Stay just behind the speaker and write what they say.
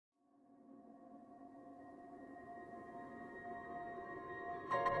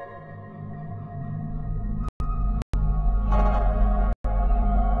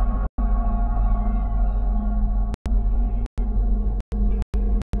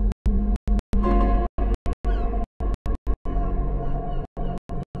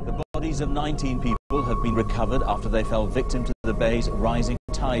bodies of 19 people have been recovered after they fell victim to the bay's rising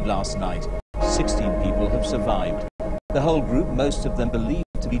tide last night. 16 people have survived. The whole group, most of them believed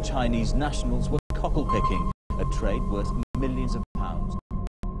to be Chinese nationals, were cockle picking, a trade worth millions of pounds.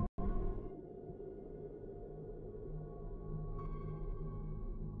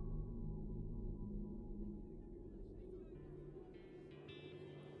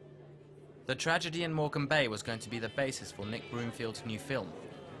 The tragedy in Morecambe Bay was going to be the basis for Nick Broomfield's new film.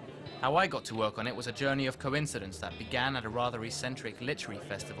 How I got to work on it was a journey of coincidence that began at a rather eccentric literary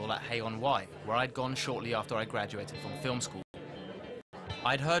festival at Hay-on-Wye, where I'd gone shortly after I graduated from film school.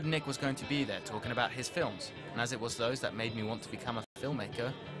 I'd heard Nick was going to be there talking about his films, and as it was those that made me want to become a filmmaker,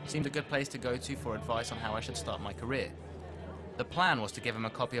 it seemed a good place to go to for advice on how I should start my career. The plan was to give him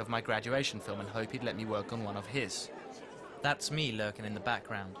a copy of my graduation film and hope he'd let me work on one of his. That's me lurking in the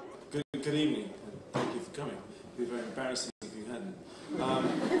background. Good evening, and thank you for coming. It would be very embarrassing if you hadn't. A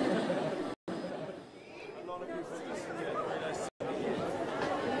lot of people just very nice to meet you.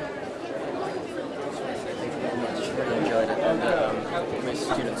 Really enjoyed it, and most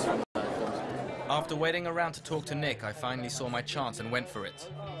students from After waiting around to talk to Nick, I finally saw my chance and went for it.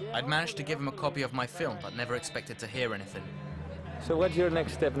 I'd managed to give him a copy of my film, but never expected to hear anything. So what's your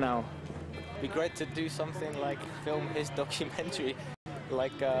next step now? It'd be great to do something like film his documentary,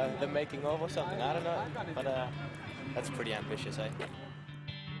 like the making of or something, I don't know, but that's pretty ambitious, eh?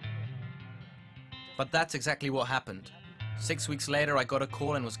 But that's exactly what happened. 6 weeks later, I got a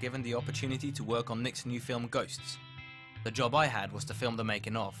call and was given the opportunity to work on Nick's new film, Ghosts. The job I had was to film the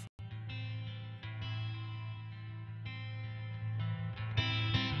making of.